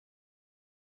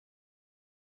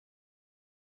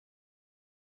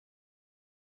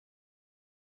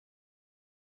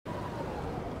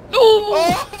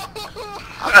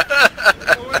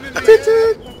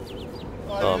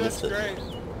Oh, I missed it.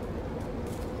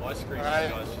 My screen, you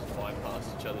guys just flying past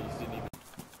each other. You didn't even.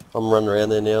 I'm running around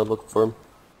there now looking for him.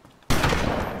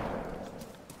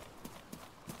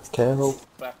 Carol.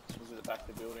 Back, was it the back of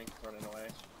the building, running away?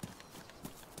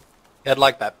 He had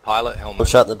like that pilot I'm helmet.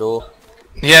 shutting the door.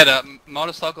 He had a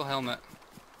motorcycle helmet.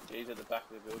 He's at the back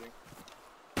of the building.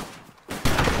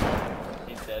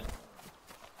 He's dead.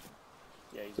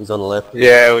 Yeah, He's on the left.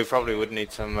 Yeah, we probably would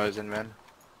need some Mosin, man.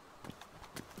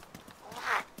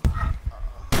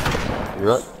 You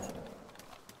right?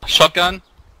 Shotgun.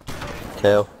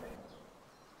 Cow.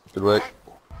 Good work.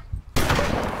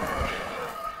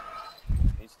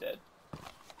 He's dead.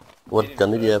 What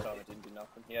gun did you have? It didn't do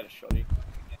nothing. He had a shotty.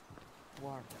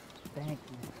 Thank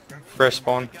you. Fresh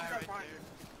spawn.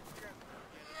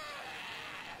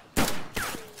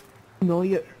 No,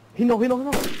 he no.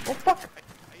 Oh fuck!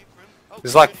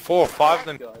 There's like 4 or 5 of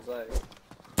them. Guys, eh?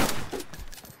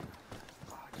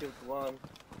 Oh, I killed one.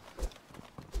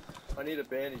 I need a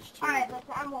bandage too. Alright, listen,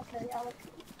 I'm gonna kill you.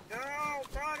 No,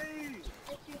 buddy!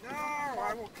 No,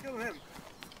 I will kill him.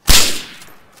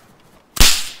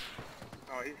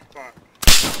 Oh, he's fucked.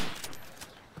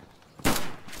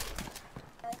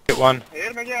 Hit one. I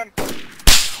hit him again.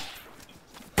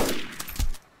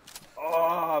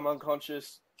 Oh, I'm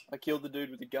unconscious. I killed the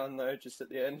dude with the gun though, just at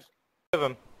the end. Of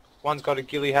them. One's got a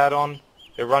ghillie hat on.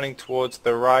 They're running towards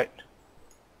the right.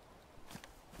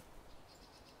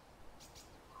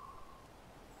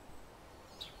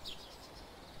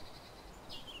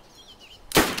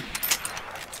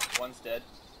 One's dead.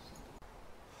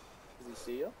 Does he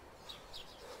see you?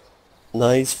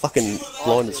 No, he's fucking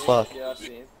blind as fuck. Yeah, I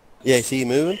see him. Yeah, you see you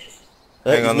moving?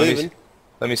 Hang on, he's moving.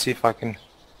 let me see if I can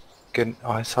get an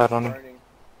eyesight on him. Burning.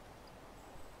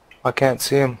 I can't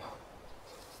see him.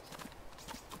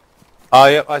 Oh,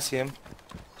 yep, I see him.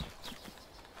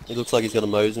 He looks like he's got a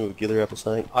Mosin with Giller up or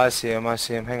something. I see him,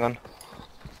 hang on.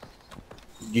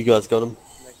 You guys got him.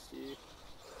 Next to you.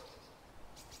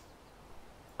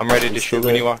 I'm ready to He's shoot still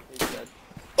when there. you are. He's dead.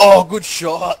 Oh, good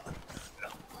shot!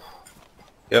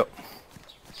 Yep,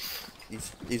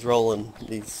 He's rolling.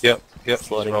 He's yep, he's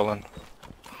sliding. rolling.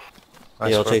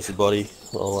 Nice Yeah, I'll work. chase his body.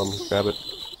 I'll grab it.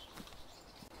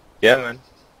 Yeah, man.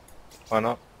 Why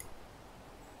not?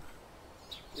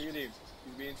 Look at him.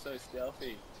 He's being so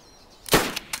stealthy.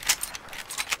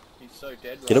 He's so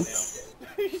dead right Get him? now.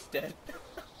 He's dead.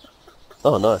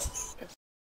 Oh, nice.